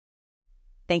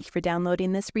Thank you for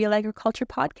downloading this Real Agriculture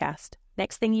podcast.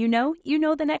 Next thing you know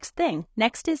the next thing.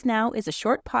 Next is Now is a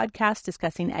short podcast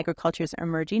discussing agriculture's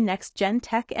emerging next-gen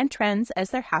tech and trends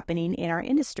as they're happening in our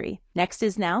industry. Next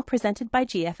is Now, presented by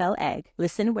GFL Ag.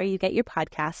 Listen where you get your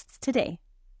podcasts today.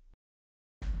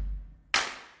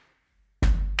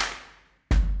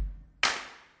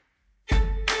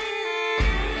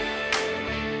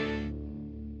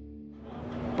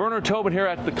 Bernard Tobin here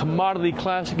at the Commodity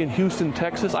Classic in Houston,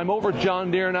 Texas. I'm over at John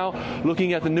Deere now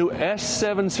looking at the new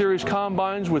S7 Series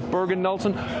combines with Bergen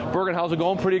Nelson. Bergen, how's it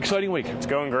going? Pretty exciting week. It's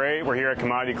going great. We're here at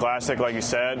Commodity Classic, like you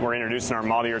said. We're introducing our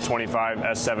Model Year 25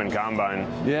 S7 combine.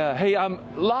 Yeah, hey,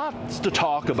 lots to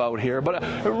talk about here, but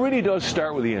it really does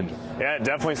start with the engine. Yeah, it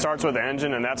definitely starts with the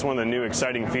engine, and that's one of the new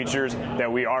exciting features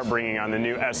that we are bringing on the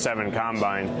new S7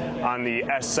 combine. On the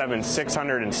S7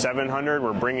 600 and 700,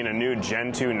 we're bringing a new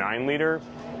Gen 2 9-liter.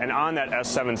 And on that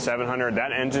S7 700,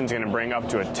 that engine's going to bring up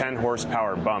to a 10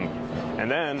 horsepower bump. And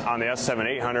then on the S7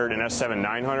 800 and S7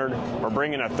 900, we're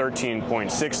bringing a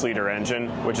 13.6 liter engine,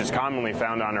 which is commonly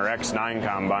found on our X9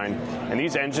 combine. And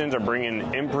these engines are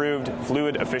bringing improved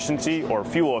fluid efficiency or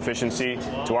fuel efficiency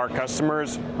to our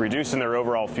customers, reducing their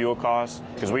overall fuel costs,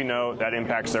 because we know that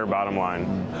impacts their bottom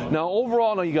line. Now,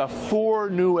 overall, you got 4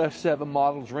 new S7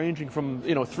 models ranging from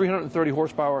 330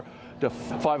 horsepower to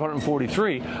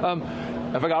 543.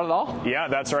 Have I got it all? Yeah,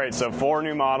 that's right. So 4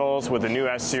 new models with the new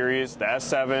S Series, the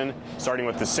S7, starting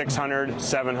with the 600,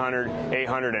 700,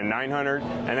 800, and 900.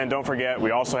 And then don't forget,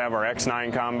 we also have our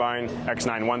X9 combine,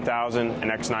 X9 1000,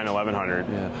 and X9 1100.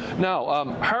 Yeah. Now,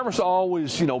 harvest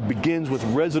always, begins with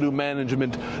residue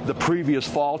management the previous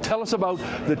fall. Tell us about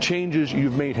the changes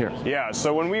you've made here. Yeah,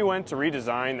 so when we went to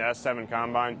redesign the S7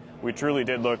 combine, we truly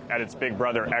did look at its big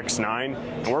brother X9,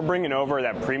 and we're bringing over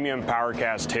that premium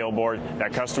PowerCast tailboard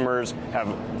that customers have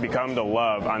become to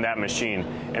love on that machine.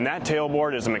 And that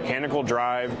tailboard is a mechanical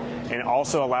drive and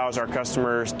also allows our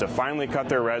customers to finely cut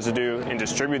their residue and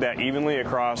distribute that evenly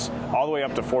across all the way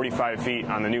up to 45 feet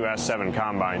on the new S7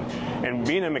 combine. And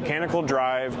being a mechanical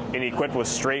drive and equipped with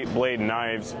straight blade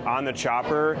knives on the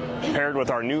chopper, paired with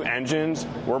our new engines,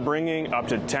 we're bringing up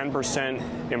to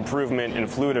 10% improvement in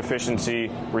fluid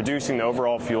efficiency, reducing the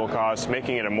overall fuel costs,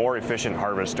 making it a more efficient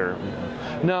harvester.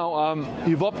 Now,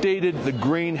 you've updated the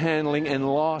grain handling and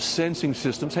loss sensing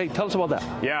systems. Hey, tell us about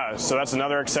that. Yeah, so that's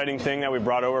another exciting thing that we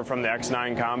brought over from the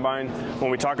X9 combine. When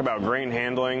we talk about grain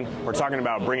handling, we're talking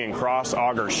about bringing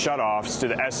cross-auger shutoffs to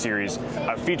the S Series,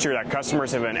 a feature that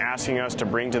customers have been asking us to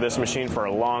bring to this machine for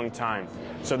a long time,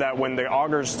 so that when the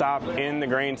augers stop in the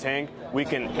grain tank, we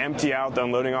can empty out the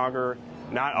unloading auger,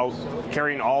 not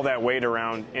carrying all that weight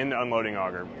around in the unloading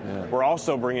auger. Yeah. We're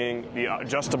also bringing the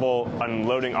adjustable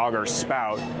unloading auger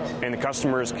spout, and the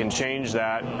customers can change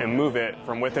that and move it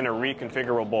from within a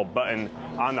reconfigurable button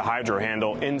on the hydro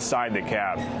handle inside the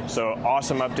cab. So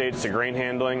awesome updates to grain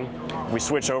handling. We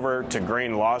switch over to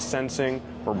grain loss sensing.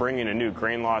 We're bringing a new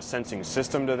grain loss sensing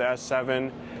system to the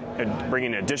S7, and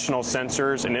bringing additional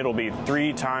sensors, and it'll be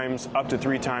up to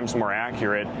 3 times more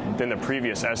accurate than the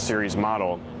previous S Series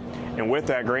model. And with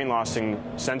that grain loss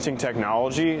sensing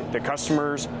technology, the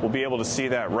customers will be able to see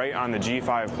that right on the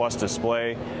G5 Plus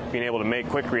display, being able to make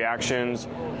quick reactions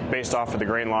based off of the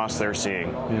grain loss they're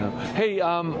seeing. Yeah. Hey,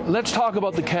 let's talk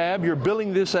about the cab. You're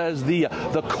billing this as the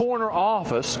corner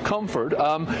office comfort.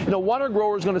 What are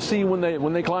growers going to see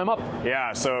when they climb up?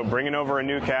 Yeah, so bringing over a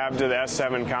new cab to the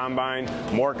S7 combine,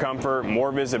 more comfort,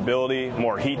 more visibility,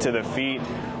 more heat to the feet.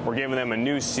 We're giving them a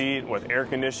new seat with air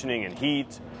conditioning and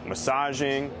heat,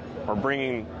 massaging. We're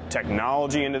bringing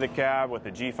technology into the cab with the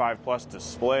G5 Plus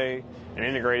display, an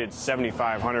integrated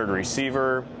 7500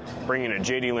 receiver, bringing a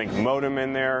JD-Link modem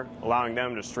in there, allowing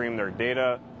them to stream their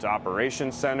data to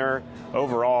Operations Center.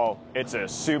 Overall, it's a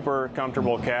super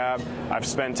comfortable cab. I've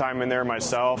spent time in there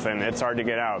myself, and it's hard to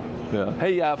get out. Yeah.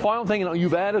 Hey, final thing,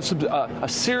 you've added a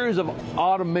series of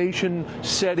automation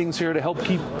settings here to help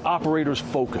keep operators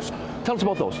focused. Tell us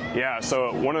about those. Yeah,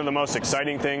 so one of the most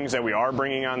exciting things that we are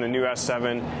bringing on the new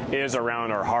S7 is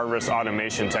around our harvest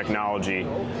automation technology.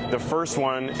 The first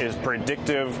one is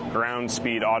predictive ground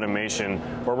speed automation,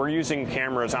 where we're using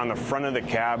cameras on the front of the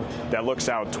cab that looks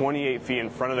out 28 feet in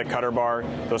front of the cutter bar.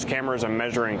 Those cameras are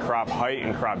measuring crop height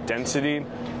and crop density.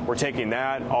 We're taking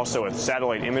that also with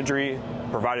satellite imagery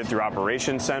provided through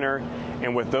Operations Center,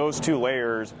 and with those 2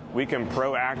 layers, we can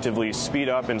proactively speed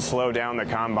up and slow down the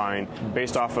combine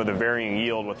based off of the varying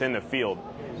yield within the field.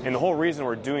 And the whole reason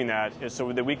we're doing that is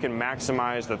so that we can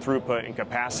maximize the throughput and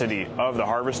capacity of the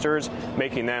harvesters,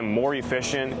 making them more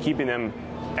efficient, keeping them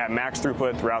at max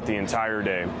throughput throughout the entire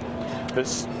day.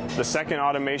 The second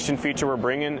automation feature we're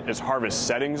bringing is harvest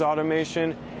settings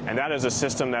automation, and that is a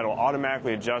system that will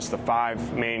automatically adjust the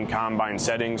 5 main combine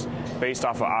settings based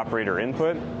off of operator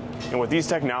input. And with these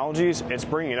technologies, it's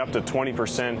bringing up to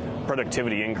 20%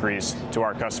 productivity increase to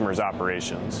our customers'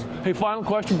 operations. Hey, final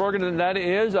question, Bergen, and that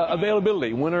is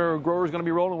availability. When are growers going to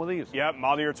be rolling with these? Yep,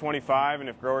 model year 25, and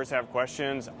if growers have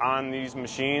questions on these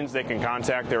machines, they can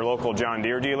contact their local John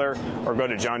Deere dealer or go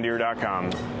to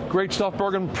johndeere.com. Great stuff,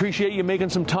 Bergen. Appreciate you making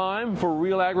some time for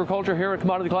Real Agriculture here at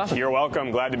Commodity Classic. You're welcome.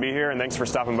 Glad to be here, and thanks for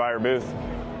stopping by our booth.